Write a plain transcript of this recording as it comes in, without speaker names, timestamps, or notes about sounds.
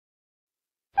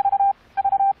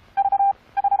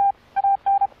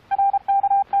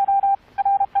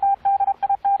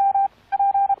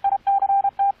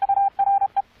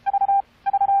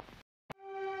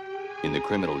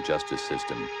criminal justice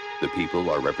system, the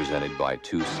people are represented by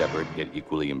two separate yet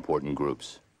equally important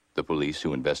groups: the police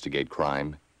who investigate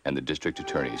crime and the district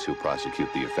attorneys who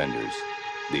prosecute the offenders.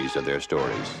 These are their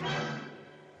stories.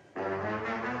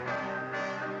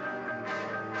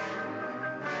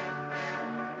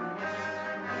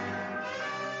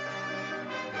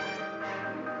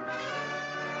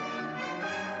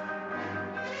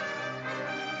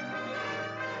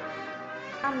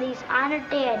 On these honored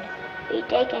dead, we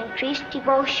take increased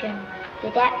devotion to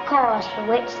that cause for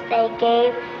which they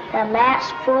gave the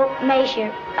last full measure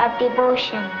of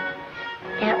devotion,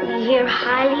 that we here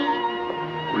highly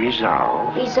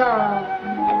resolve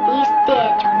that these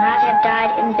dead shall not have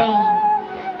died in vain,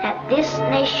 that this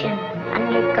nation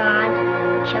under God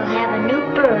shall have a new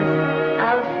birth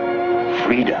of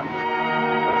freedom,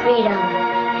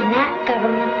 and that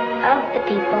government of the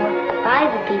people, by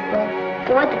the people,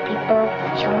 for the people,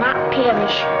 shall not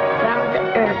perish from the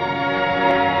earth.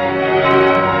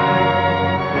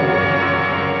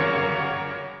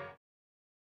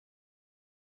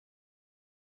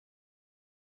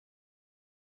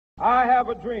 I have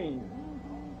a dream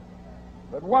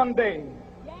that one day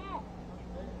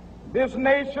this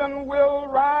nation will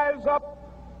rise up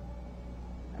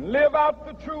and live out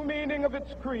the true meaning of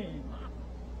its creed.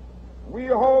 We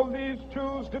hold these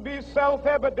truths to be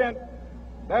self-evident,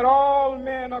 that all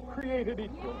men are created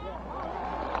equal.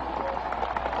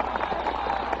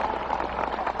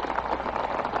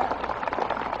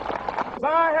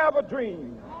 I have a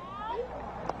dream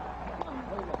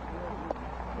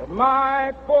that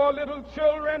my 4 little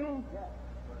children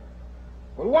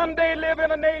will one day live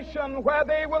in a nation where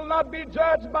they will not be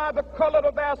judged by the color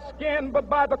of their skin, but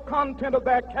by the content of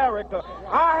their character.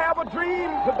 I have a dream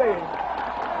today.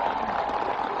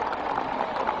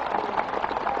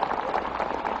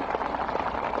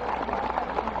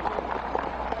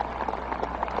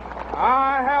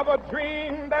 I have a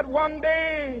dream that one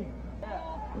day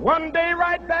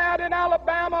right there in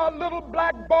Alabama, little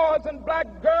black boys and black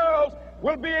girls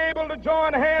will be able to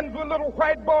join hands with little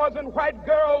white boys and white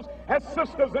girls as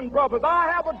sisters and brothers. I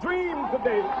have a dream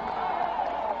today.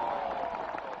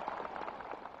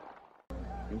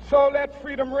 And so let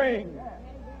freedom ring.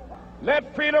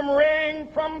 Let freedom ring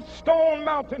from Stone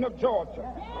Mountain of Georgia.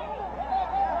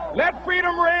 Let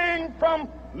freedom ring from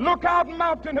Lookout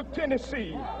Mountain of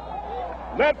Tennessee.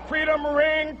 Let freedom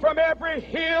ring from every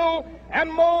hill and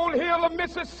molehill of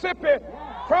Mississippi,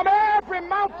 from every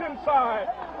mountainside.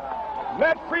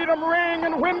 Let freedom ring,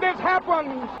 and when this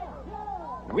happens,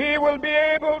 we will be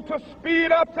able to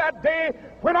speed up that day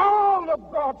when all of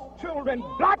God's children,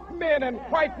 black men and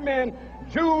white men,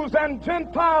 Jews and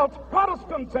Gentiles,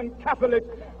 Protestants and Catholics,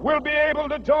 will be able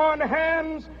to join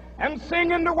hands and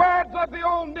sing in the words of the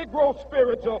old Negro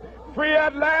spiritual, free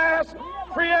at last,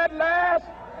 free at last.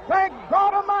 Thank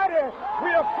God Almighty, we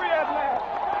are free at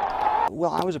last. Well,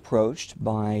 I was approached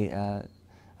by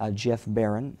Jeff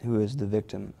Barron, who is the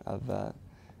victim of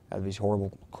these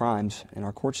horrible crimes in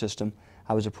our court system.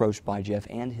 I was approached by Jeff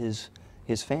and his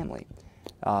family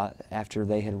after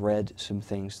they had read some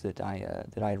things that I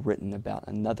had written about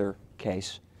another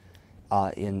case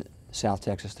in South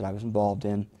Texas that I was involved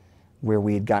in, where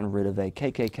we had gotten rid of a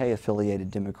KKK-affiliated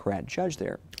Democrat judge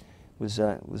there. It was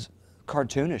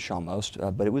cartoonish almost,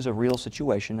 but it was a real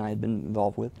situation I had been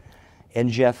involved with. And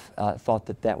Jeff thought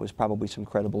that that was probably some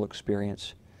credible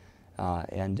experience.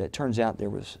 And it turns out there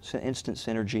was instant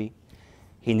synergy.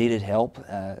 He needed help.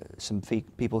 Some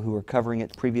people who were covering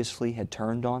it previously had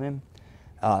turned on him.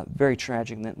 Very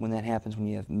tragic when that happens, when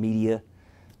you have media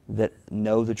that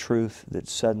know the truth that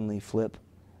suddenly flip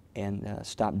and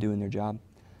stop doing their job.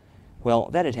 Well,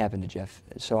 that had happened to Jeff.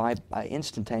 So I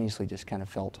instantaneously just kind of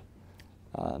felt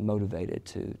motivated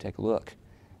to take a look.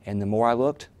 And the more I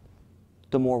looked,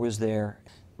 the more was there.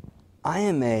 I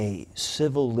am a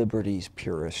civil liberties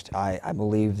purist. I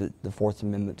believe that the Fourth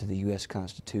Amendment to the U.S.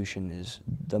 Constitution is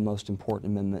the most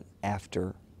important amendment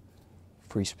after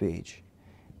free speech.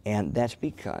 And that's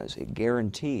because it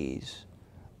guarantees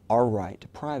our right to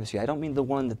privacy. I don't mean the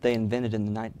one that they invented in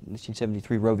the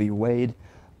 1973 Roe v. Wade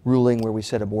ruling where we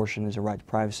said abortion is a right to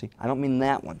privacy. I don't mean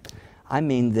that one. I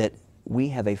mean that we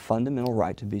have a fundamental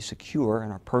right to be secure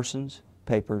in our persons,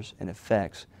 papers, and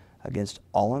effects against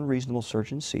all unreasonable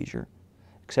search and seizure,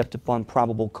 except upon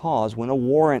probable cause when a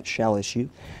warrant shall issue.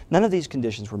 None of these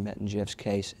conditions were met in Jeff's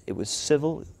case. It was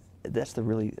civil. That's the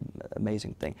really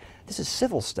amazing thing. This is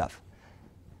civil stuff.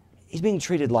 He's being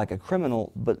treated like a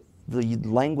criminal, but the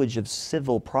language of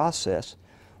civil process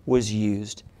was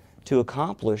used to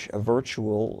accomplish a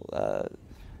virtual,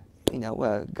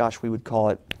 gosh, we would call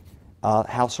it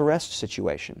house arrest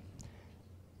situation.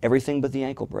 Everything but the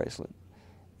ankle bracelet.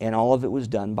 And all of it was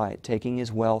done by taking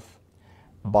his wealth,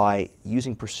 by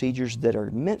using procedures that are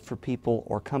meant for people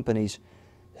or companies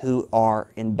who are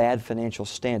in bad financial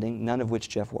standing, none of which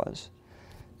Jeff was,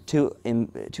 to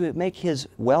make his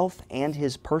wealth and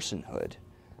his personhood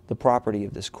the property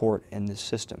of this court and this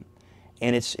system.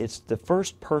 And it's the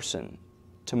first person,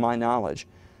 to my knowledge,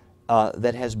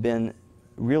 that has been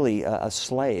really a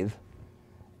slave,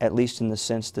 at least in the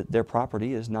sense that their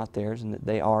property is not theirs and that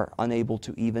they are unable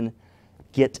to even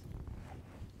get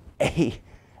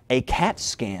a CAT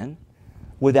scan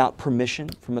without permission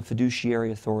from a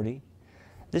fiduciary authority.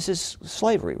 This is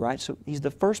slavery, right? So he's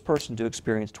the first person to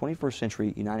experience 21st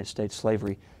century United States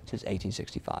slavery since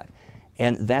 1865.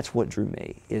 And that's what drew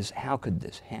me, is how could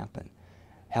this happen?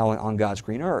 How on God's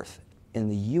green earth, in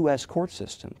the U.S. court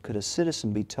system, could a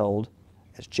citizen be told,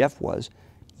 as Jeff was,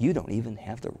 you don't even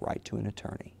have the right to an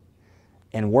attorney?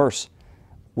 And worse,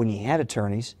 when you had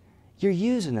attorneys, you're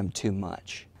using them too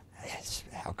much.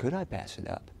 How could I pass it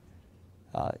up?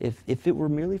 If it were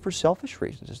merely for selfish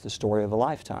reasons, it's the story of a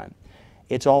lifetime.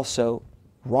 It's also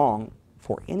wrong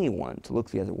for anyone to look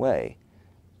the other way,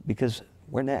 because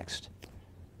we're next.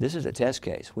 This is a test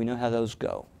case. We know how those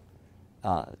go.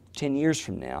 10 years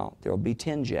from now, there will be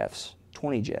 10 Jeffs,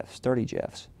 20 Jeffs, 30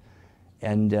 Jeffs.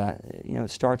 And you know,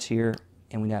 it starts here,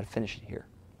 and we know how to finish it here.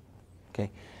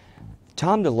 Okay.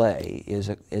 Tom DeLay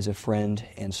is a friend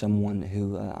and someone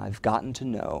who I've gotten to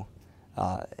know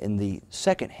in the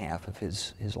second half of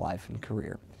his life and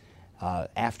career.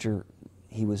 After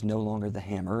he was no longer the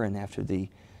hammer, and after the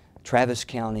Travis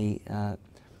County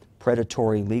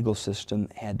predatory legal system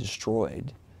had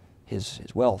destroyed his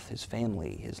wealth, his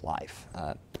family, his life,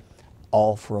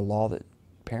 all for a law that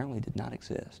apparently did not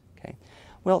exist. Okay.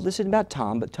 Well, this isn't about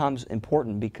Tom, but Tom's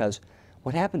important because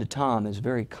what happened to Tom is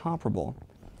very comparable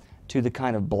to the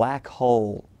kind of black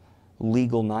hole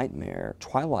legal nightmare,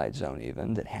 twilight zone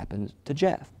even, that happened to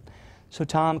Jeff. So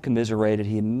Tom commiserated.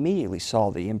 He immediately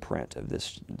saw the imprint of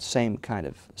this same kind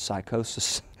of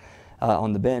psychosis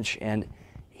on the bench, and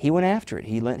he went after it.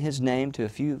 He lent his name to a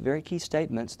few very key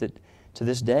statements that to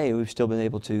this day we've still been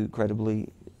able to credibly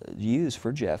use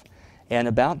for Jeff and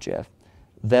about Jeff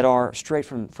that are straight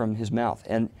from his mouth.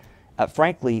 And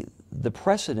frankly, the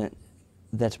precedent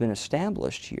that's been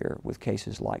established here with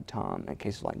cases like Tom and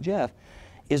cases like Jeff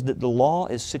is that the law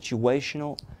is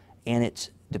situational and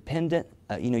it's dependent.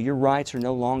 You know, your rights are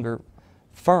no longer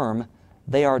firm.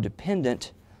 They are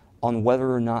dependent on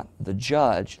whether or not the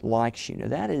judge likes you. Now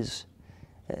that is,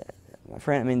 my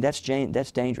friend, I mean, that's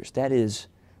dangerous. That is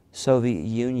Soviet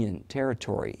Union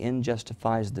territory. End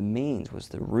justifies the means was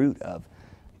the root of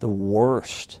the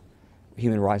worst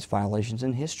human rights violations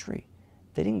in history.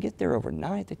 They didn't get there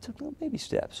overnight. They took little baby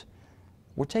steps.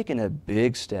 We're taking a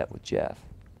big step with Jeff.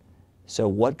 So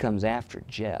what comes after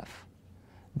Jeff?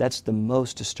 That's the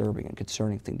most disturbing and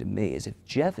concerning thing to me, is if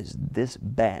Jeff is this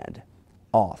bad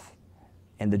off,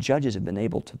 and the judges have been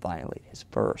able to violate his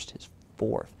first, his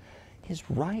fourth, his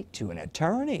right to an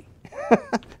attorney.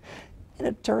 An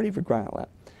attorney, for crying out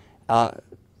loud.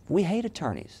 We hate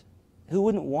attorneys. Who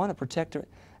wouldn't want to protect her?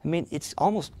 I mean, it's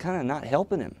almost kind of not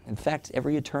helping him. In fact,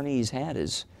 every attorney he's had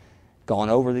has gone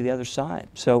over to the other side.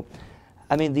 So,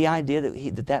 I mean, the idea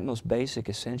that that most basic,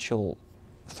 essential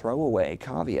throwaway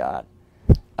caveat,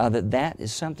 that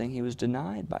is something he was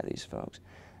denied by these folks.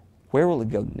 Where will it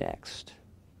go next?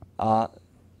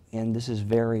 And this is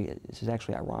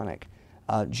actually ironic.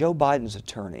 Joe Biden's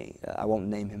attorney, I won't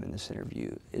name him in this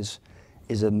interview, is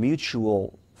a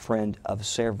mutual friend of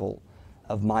several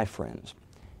of my friends.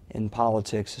 In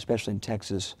politics, especially in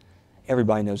Texas,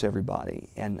 everybody knows everybody.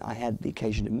 And I had the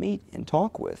occasion to meet and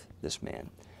talk with this man.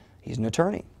 He's an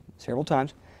attorney, several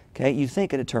times. Okay, you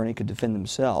think an attorney could defend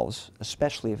themselves,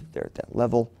 especially if they're at that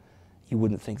level. You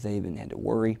wouldn't think they even had to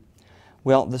worry.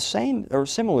 Well, the same, or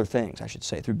similar things, I should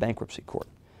say, through bankruptcy court,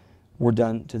 were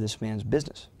done to this man's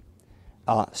business.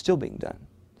 Still being done,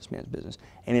 this man's business.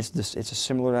 And it's a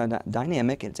similar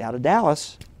dynamic. It's out of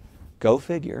Dallas. Go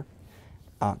figure.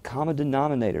 Common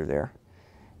denominator there.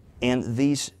 And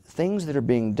these things that are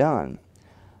being done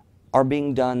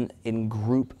in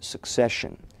group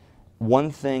succession. One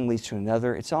thing leads to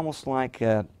another. It's almost like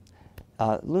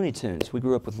Looney Tunes. We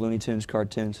grew up with Looney Tunes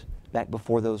cartoons back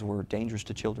before those were dangerous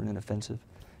to children and offensive.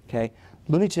 Okay?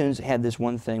 Looney Tunes had this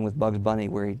one thing with Bugs Bunny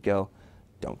where he'd go,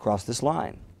 don't cross this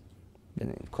line. And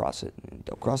then cross it. And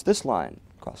don't cross this line.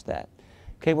 Cross that.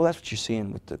 Okay, well, that's what you're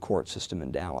seeing with the court system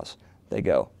in Dallas. They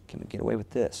go, can we get away with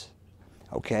this?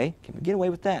 Okay, can we get away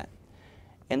with that?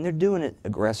 And they're doing it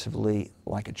aggressively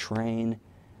like a train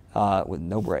with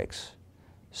no brakes.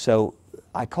 So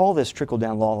I call this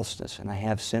trickle-down lawlessness, and I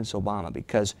have since Obama,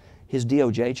 because his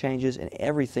DOJ changes and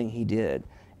everything he did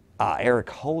Eric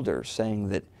Holder saying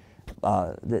that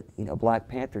that Black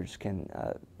Panthers can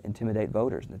intimidate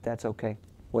voters, and that's okay,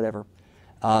 whatever.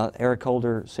 Eric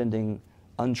Holder sending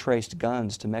untraced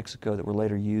guns to Mexico that were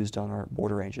later used on our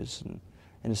border ranges and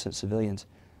innocent civilians.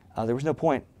 There was no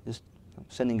point just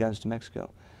sending guns to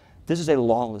Mexico. This is a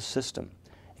lawless system,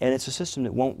 and it's a system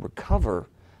that won't recover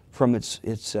from its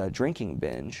drinking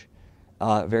binge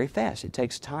very fast. It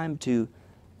takes time to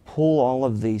pull all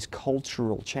of these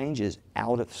cultural changes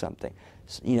out of something.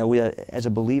 As a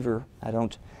believer, I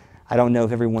don't know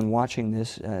if everyone watching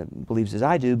this believes as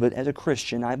I do, but as a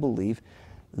Christian, I believe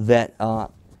that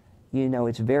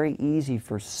it's very easy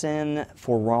for sin,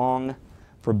 for wrong,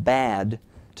 for bad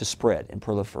to spread and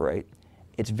proliferate.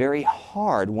 It's very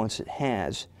hard once it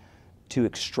has to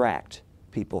extract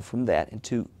people from that and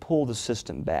to pull the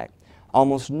system back.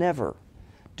 Almost never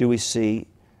do we see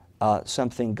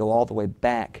something go all the way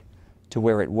back to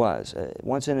where it was.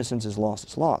 Once innocence is lost,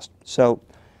 it's lost. So,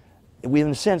 in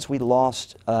a sense, we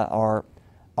lost our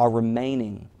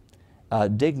remaining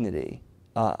dignity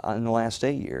in the last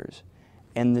 8 years.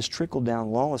 And this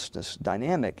trickle-down lawlessness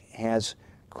dynamic has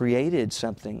created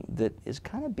something that is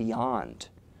kind of beyond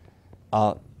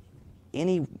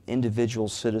any individual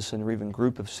citizen or even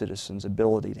group of citizens'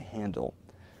 ability to handle.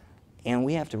 And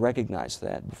we have to recognize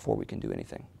that before we can do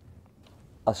anything.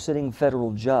 A sitting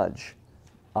federal judge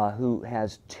who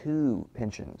has 2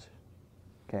 pensions,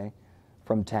 okay,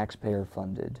 from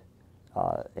taxpayer-funded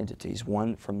entities,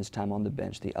 one from his time on the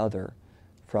bench, the other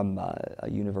from a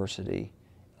university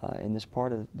in this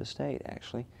part of the state,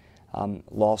 actually.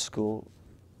 Law school,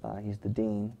 he's the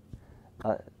dean.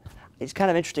 It's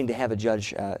kind of interesting to have a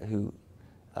judge who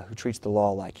treats the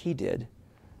law like he did,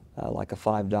 like a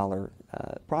 $5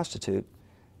 prostitute,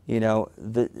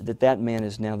 that man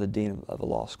is now the dean of a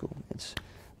law school. It's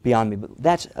beyond me, but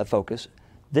that's a focus.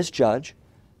 This judge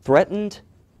threatened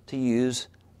to use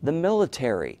the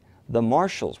military, the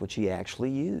marshals, which he actually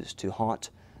used to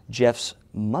haunt Jeff's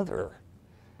mother,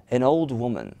 an old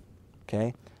woman,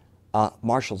 okay?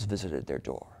 Marshals visited their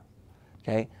door,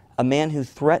 okay? A man who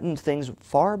threatened things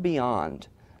far beyond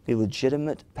the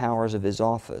legitimate powers of his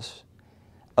office,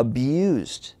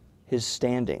 abused his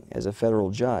standing as a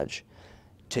federal judge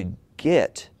to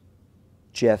get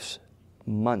Jeff's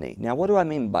money. Now, what do I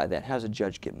mean by that? How does a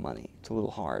judge get money? It's a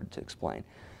little hard to explain.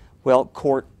 Well,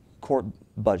 court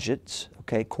budgets,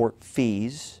 okay, court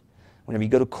fees. Whenever you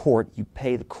go to court, you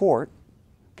pay the court,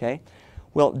 okay?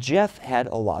 Well, Jeff had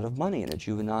a lot of money in a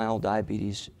juvenile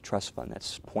diabetes trust fund.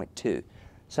 That's point 2.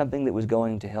 Something that was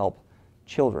going to help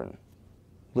children.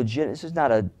 Legit, this is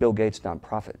not a Bill Gates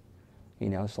nonprofit.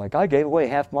 It's like, I gave away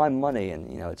half my money and,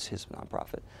 it's his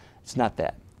nonprofit. It's not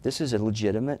that. This is a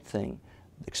legitimate thing.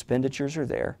 The expenditures are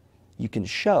there. You can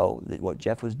show that what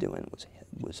Jeff was doing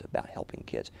was about helping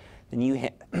kids. Then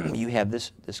you have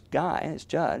this guy, this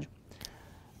judge,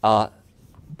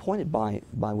 appointed by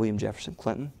William Jefferson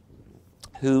Clinton,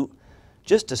 who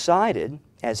just decided,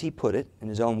 as he put it in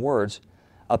his own words,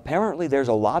 apparently there's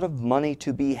a lot of money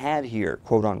to be had here,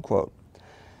 quote unquote.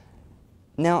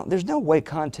 Now, there's no way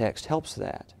context helps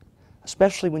that,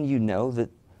 especially when you know that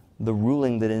the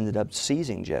ruling that ended up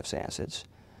seizing Jeff's assets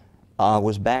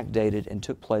was backdated and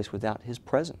took place without his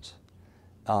presence.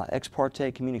 Ex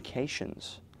parte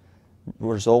communications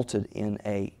resulted in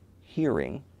a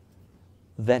hearing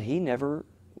that he never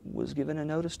was given a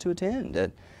notice to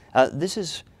attend. This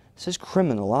is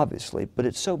criminal, obviously, but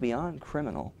it's so beyond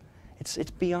criminal. It's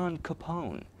beyond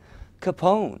Capone.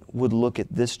 Capone would look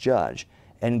at this judge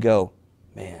and go,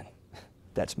 man,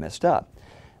 that's messed up.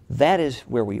 That is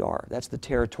where we are. That's the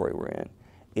territory we're in.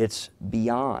 It's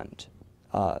beyond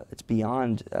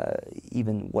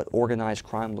even what organized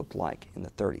crime looked like in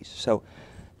the 30s. So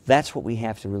that's what we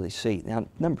have to really see. Now,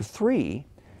 number 3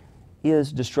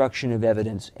 is destruction of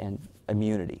evidence and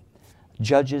immunity.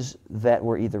 Judges that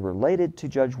were either related to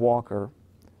Judge Walker,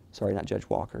 sorry, not Judge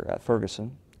Walker,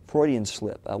 Ferguson, Freudian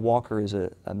slip. Walker is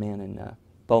a man in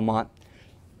Beaumont,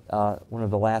 one of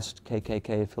the last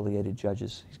KKK-affiliated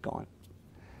judges. He's gone.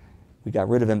 We got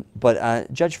rid of him.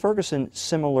 But Judge Ferguson,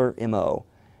 similar M.O.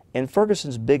 And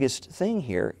Ferguson's biggest thing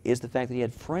here is the fact that he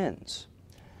had friends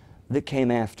that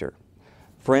came after,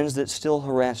 friends that still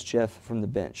harassed Jeff from the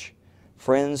bench,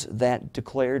 friends that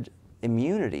declared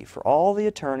immunity for all the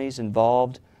attorneys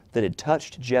involved that had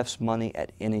touched Jeff's money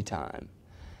at any time,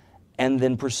 and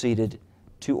then proceeded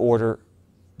to order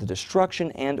the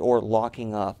destruction and or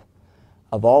locking up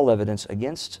of all evidence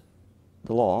against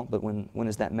the law, but when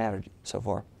has that mattered so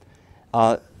far,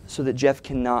 so that Jeff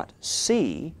cannot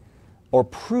see or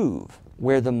prove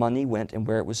where the money went and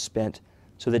where it was spent,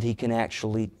 so that he can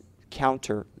actually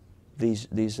counter these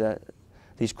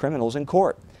criminals in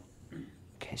court.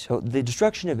 Okay, so the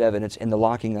destruction of evidence and the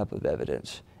locking up of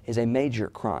evidence is a major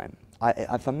crime.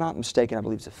 If I'm not mistaken, I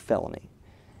believe it's a felony.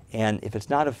 And if it's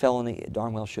not a felony, it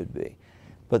darn well should be.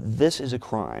 But this is a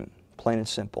crime, plain and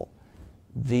simple.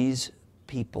 These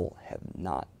people have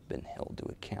not been held to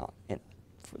account. And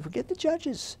forget the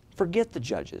judges. Forget the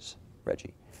judges,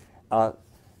 Reggie.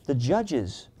 The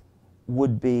judges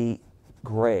would be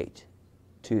great.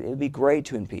 It would be great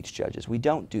to impeach judges. We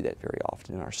don't do that very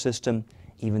often in our system,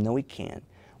 even though we can.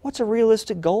 What's a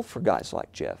realistic goal for guys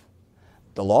like Jeff?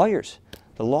 The lawyers.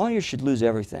 The lawyers should lose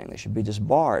everything. They should be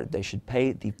disbarred. They should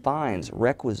pay the fines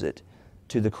requisite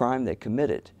to the crime they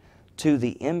committed, to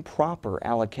the improper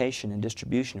allocation and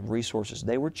distribution of resources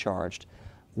they were charged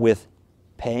with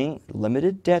paying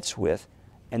limited debts with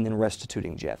and then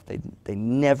restituting Jeff. They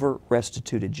never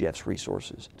restituted Jeff's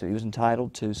resources. So he was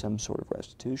entitled to some sort of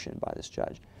restitution by this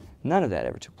judge. None of that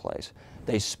ever took place.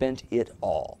 They spent it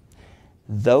all.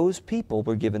 Those people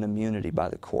were given immunity by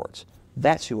the courts.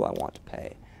 That's who I want to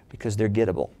pay, because they're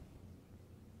gettable.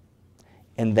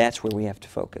 And that's where we have to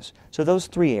focus. So those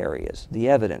three areas, the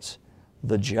evidence,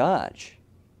 the judge,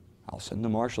 I'll send the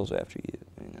marshals after you,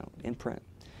 in print.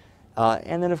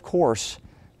 And then, of course,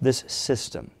 this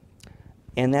system.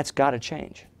 And that's got to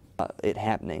change. It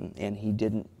happening, and he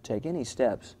didn't take any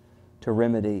steps to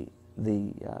remedy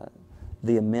the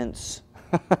immense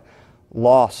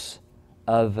loss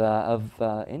of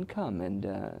income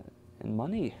and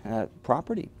money,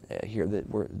 property here that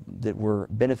we're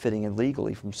benefiting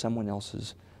illegally from someone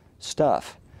else's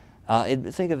stuff.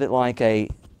 Think of it like a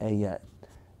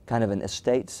kind of an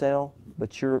estate sale,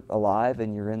 but you're alive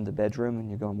and you're in the bedroom and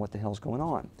you're going, what the hell's going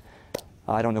on?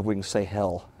 I don't know if we can say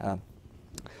hell.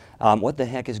 What the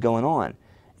heck is going on?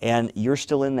 And you're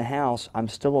still in the house. I'm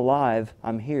still alive.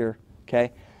 I'm here.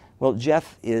 Okay? Well,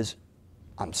 Jeff is,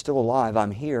 I'm still alive.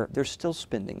 I'm here. They're still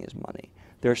spending his money.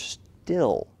 They're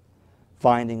still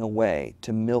finding a way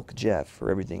to milk Jeff for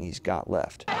everything he's got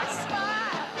left.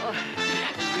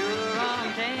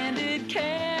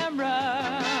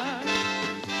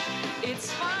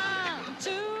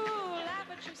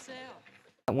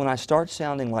 When I start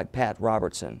sounding like Pat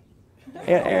Robertson,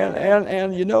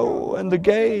 and you know, and the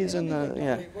gays and the,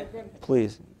 yeah,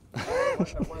 please.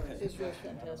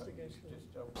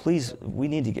 Please, we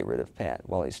need to get rid of Pat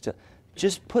while he's still,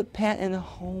 just put Pat in a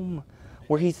home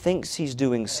where he thinks he's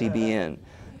doing CBN.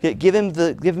 Give him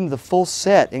the full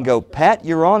set and go, Pat,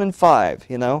 you're on in 5,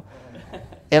 you know,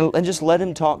 and just let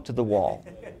him talk to the wall.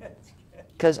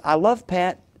 Because I love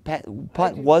Pat. Pat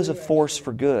was a force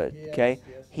for good, okay?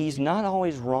 He's not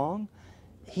always wrong.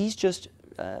 He's just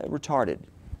retarded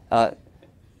at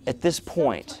this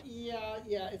point. Yeah,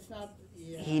 it's not.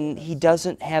 Yeah. He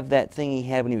doesn't have that thing he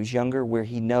had when he was younger where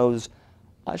he knows,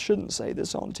 I shouldn't say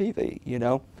this on TV, you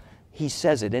know? He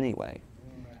says it anyway.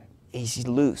 He's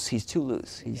loose. He's too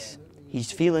loose.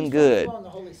 He's feeling good. The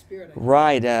Holy Spirit,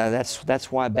 right.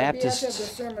 That's why Baptists. We have to have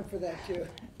discernment for that too.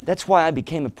 That's why I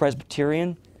became a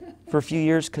Presbyterian for a few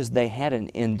years, because they had an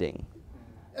ending.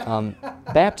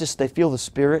 Baptists, they feel the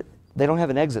Spirit. They don't have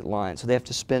an exit line, so they have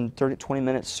to spend 20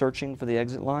 minutes searching for the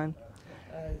exit line,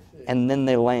 and then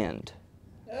they land.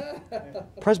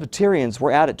 Presbyterians,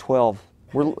 we're out at 12.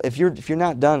 If you're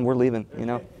not done, we're leaving. You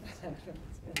know.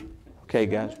 Okay,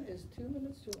 guys. Is 2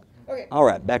 minutes too long? Okay. All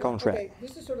right, back on track. Okay,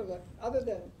 this is sort of like, other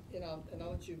than, and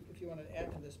I'll let you, if you want to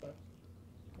add to this, but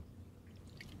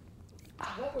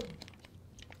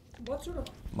what sort of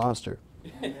monster?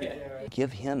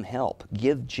 Give him help.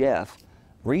 Give Jeff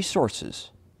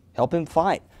resources. Help him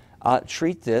fight.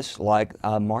 Treat this like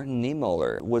Martin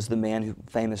Niemöller was the man who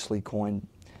famously coined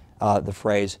the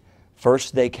phrase,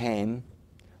 first they came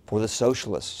for the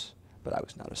socialists, but I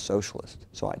was not a socialist,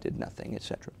 so I did nothing,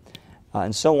 etc.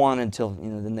 And so on until,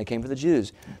 then they came for the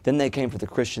Jews. Then they came for the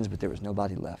Christians, but there was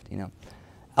nobody left,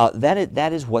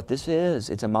 That is what this is.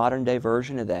 It's a modern day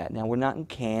version of that. Now, we're not in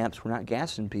camps, we're not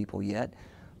gassing people yet,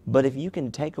 but if you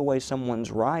can take away someone's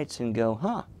rights and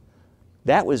go,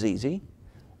 that was easy,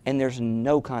 and there's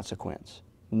no consequence,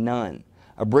 none.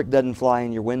 A brick doesn't fly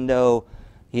in your window,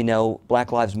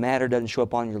 Black Lives Matter doesn't show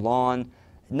up on your lawn,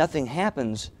 nothing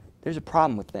happens, there's a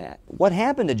problem with that. What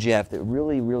happened to Jeff that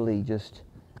really, really just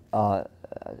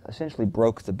essentially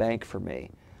broke the bank for me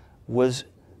was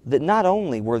that not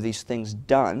only were these things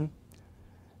done,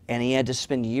 and he had to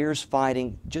spend years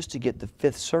fighting just to get the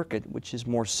Fifth Circuit, which is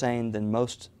more sane than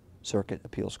most circuit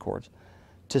appeals courts,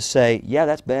 to say, yeah,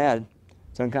 that's bad,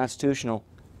 it's unconstitutional,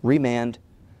 remand.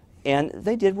 And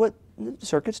they did what the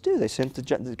circuits do. They sent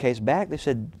the case back. They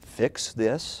said, fix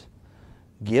this,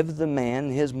 give the man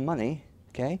his money,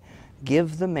 okay?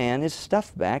 Give the man his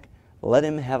stuff back, let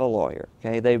him have a lawyer,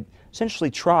 okay? They essentially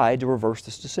tried to reverse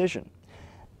this decision.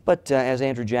 But as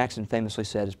Andrew Jackson famously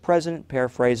said as president,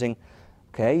 paraphrasing,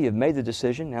 okay, you've made the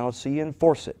decision, now let's see you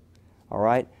enforce it. All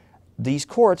right? These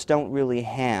courts don't really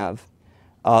have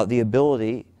the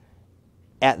ability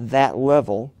at that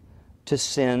level to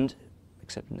send,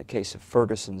 except in the case of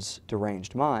Ferguson's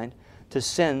deranged mind, to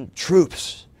send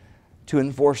troops to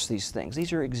enforce these things.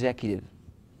 These are executive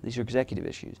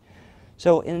issues.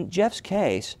 So in Jeff's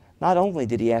case, not only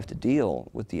did he have to deal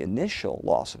with the initial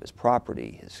loss of his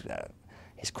property,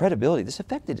 his credibility, this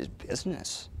affected his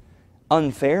business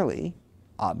unfairly,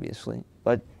 obviously,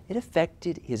 but it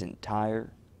affected his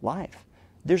entire life.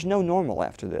 There's no normal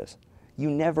after this. You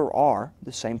never are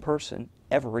the same person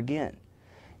ever again,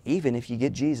 even if you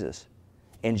get Jesus.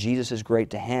 And Jesus is great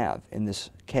to have in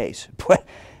this case.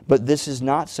 But this is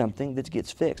not something that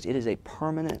gets fixed. It is a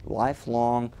permanent,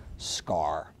 lifelong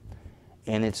scar.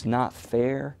 And it's not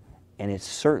fair, and it's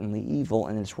certainly evil,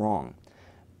 and it's wrong.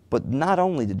 But not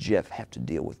only did Jeff have to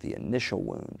deal with the initial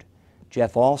wound,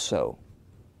 Jeff also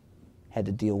had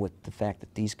to deal with the fact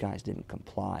that these guys didn't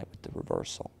comply with the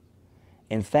reversal.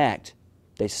 In fact,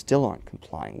 they still aren't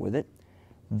complying with it.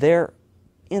 They're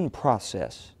in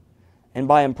process. And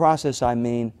by in process, I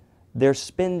mean they're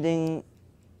spending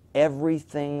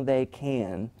everything they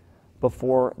can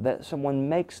before that someone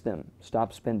makes them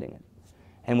stop spending it.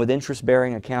 And with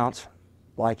interest-bearing accounts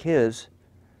like his,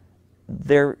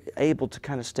 they're able to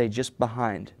kind of stay just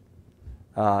behind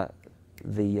the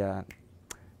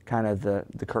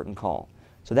curtain call.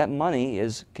 So that money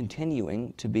is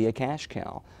continuing to be a cash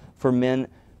cow for men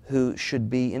who should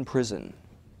be in prison.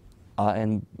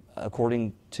 And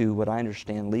according to what I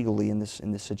understand legally in this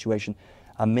situation,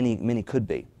 many could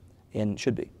be and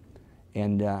should be.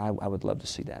 And I would love to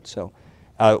see that. So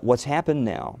what's happened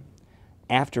now,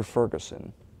 after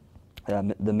Ferguson,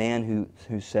 the man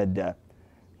who said,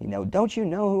 you know, don't you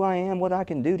know who I am, what I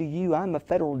can do to you? I'm a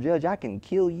federal judge. I can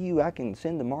kill you. I can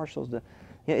send the marshals to...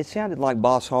 You know, it sounded like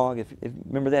Boss Hogg. If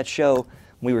remember that show?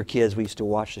 When we were kids, we used to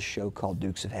watch the show called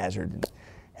Dukes of Hazzard.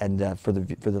 And for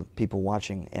the people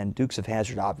watching, and Dukes of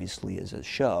Hazzard obviously is a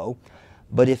show,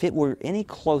 but if it were any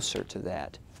closer to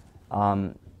that,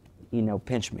 you know,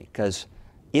 pinch me, because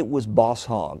it was Boss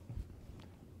Hogg.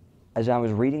 As I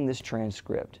was reading this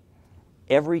transcript,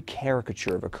 every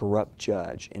caricature of a corrupt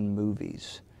judge in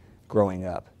movies growing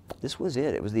up, this was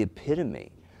it. It was the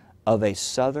epitome of a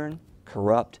Southern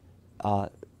corrupt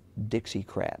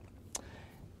Dixiecrat.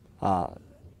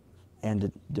 And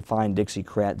to define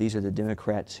Dixiecrat, these are the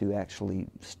Democrats who actually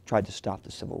tried to stop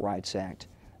the Civil Rights Act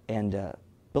and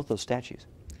built those statues.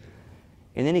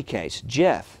 In any case,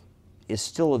 Jeff is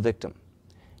still a victim.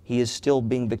 He is still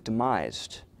being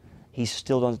victimized. He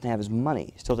still doesn't have his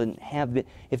money. He still didn't have it.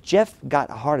 If Jeff got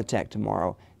a heart attack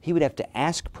tomorrow, he would have to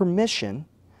ask permission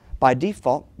by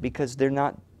default, because they're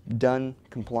not done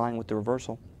complying with the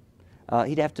reversal.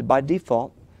 He'd have to, by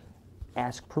default,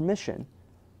 ask permission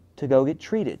to go get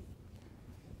treated.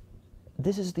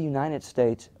 This is the United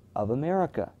States of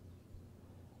America.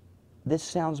 This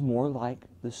sounds more like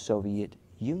the Soviet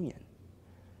Union.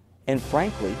 And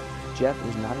frankly, Jeff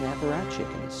is not an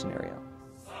apparatchik in this scenario.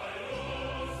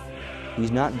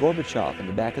 He's not Gorbachev in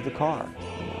the back of the car.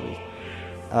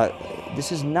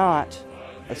 This is not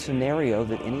a scenario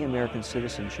that any American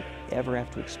citizen should ever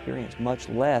have to experience, much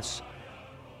less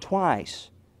twice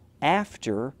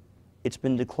after it's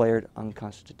been declared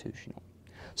unconstitutional.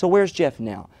 So where's Jeff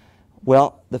now?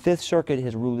 Well, the Fifth Circuit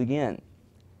has ruled again.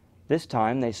 This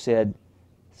time they said,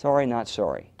 sorry, not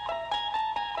sorry.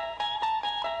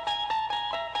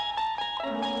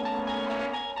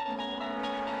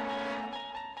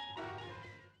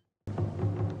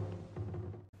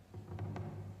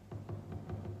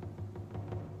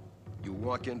 You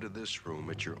walk into this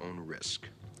room at your own risk,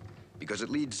 because it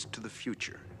leads to the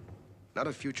future. Not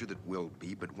a future that will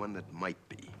be, but one that might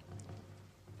be.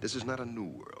 This is not a new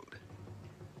world.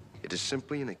 It is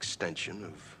simply an extension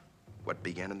of what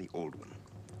began in the old one.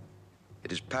 It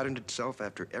has patterned itself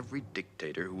after every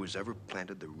dictator who has ever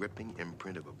planted the ripping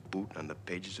imprint of a boot on the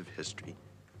pages of history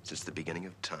since the beginning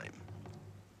of time.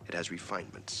 It has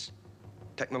refinements,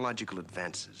 technological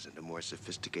advances, and a more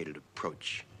sophisticated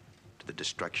approach to the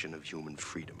destruction of human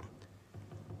freedom.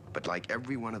 But like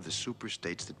every one of the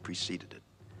superstates that preceded it,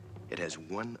 it has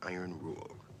one iron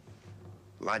rule.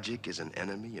 Logic is an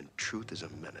enemy and truth is a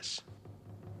menace.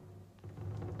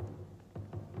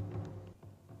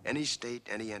 Any state,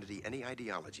 any entity, any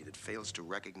ideology that fails to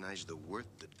recognize the worth,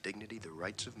 the dignity, the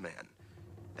rights of man,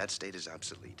 that state is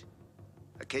obsolete.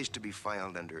 A case to be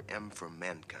filed under M for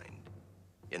Mankind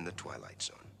in the Twilight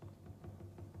Zone.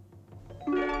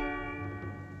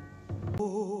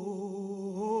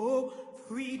 Oh,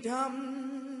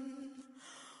 freedom.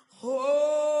 Oh,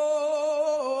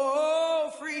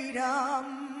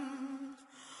 freedom.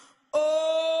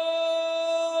 Oh,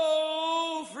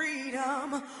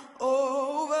 freedom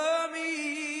over me.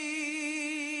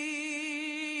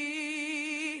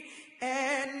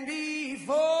 And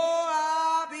before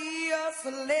I'll be a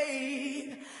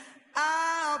slave,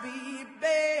 I'll be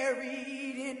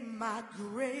buried in my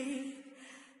grave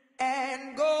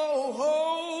and go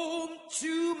home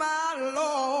to my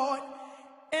Lord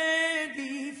and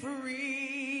be free.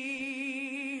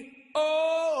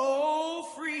 Oh,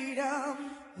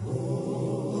 freedom.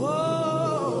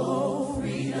 Oh,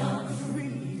 freedom,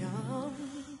 freedom.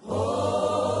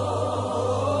 Oh,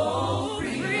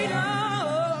 freedom.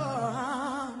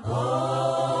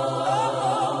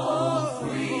 Oh,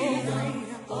 freedom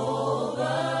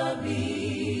over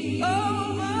me.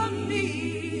 Over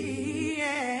me.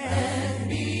 And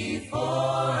before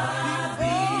I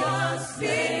be a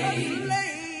slave,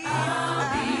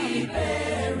 I'll be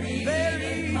buried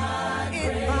in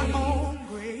my own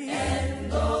grave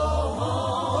and go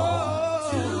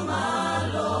home to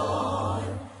my Lord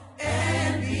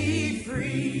and be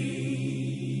free.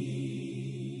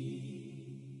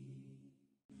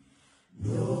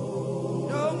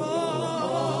 No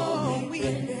more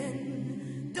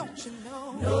weeping, don't you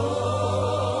know? No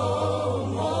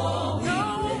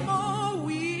more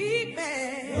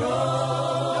weeping.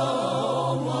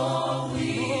 No more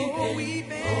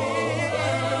weeping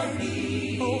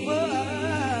over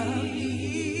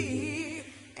me.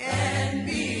 And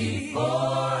before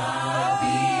I'll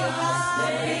be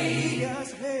a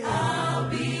slave, I'll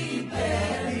be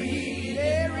buried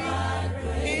in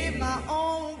my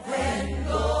own grave and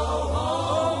go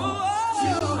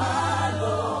home to my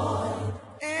Lord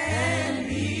and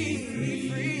be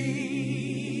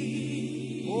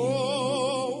free.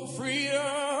 Oh, freedom.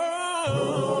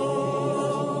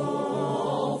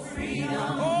 Oh,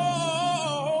 freedom.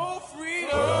 Oh, freedom.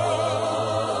 Oh,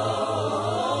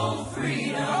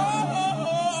 freedom.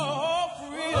 Oh,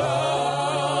 freedom.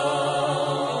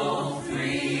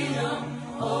 Freedom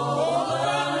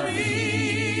over me.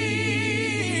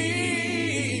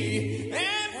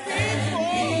 And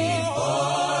before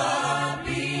I'll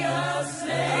be a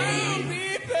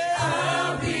slave,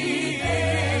 I'll be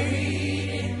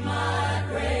buried in my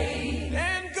grave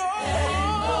and go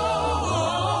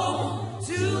home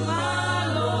to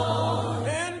my Lord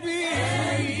and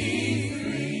be free.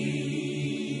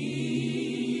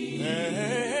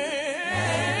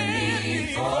 And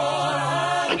before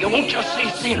And you won't just see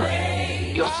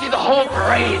scenery. You'll see the whole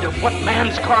parade of what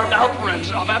man's carved out for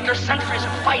himself after centuries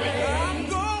of fighting.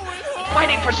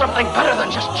 Fighting for something better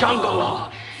than just jungle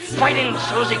law. Fighting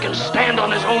so he can stand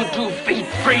on his own 2 feet,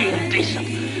 free and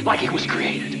decent, like he was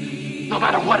created. No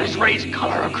matter what his race,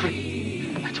 color, or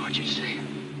creed. That's what you see.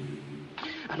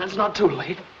 And it's not too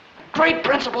late. Great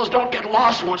principles don't get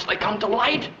lost once they come to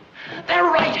light. They're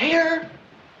right here.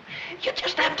 You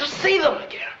just have to see them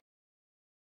again.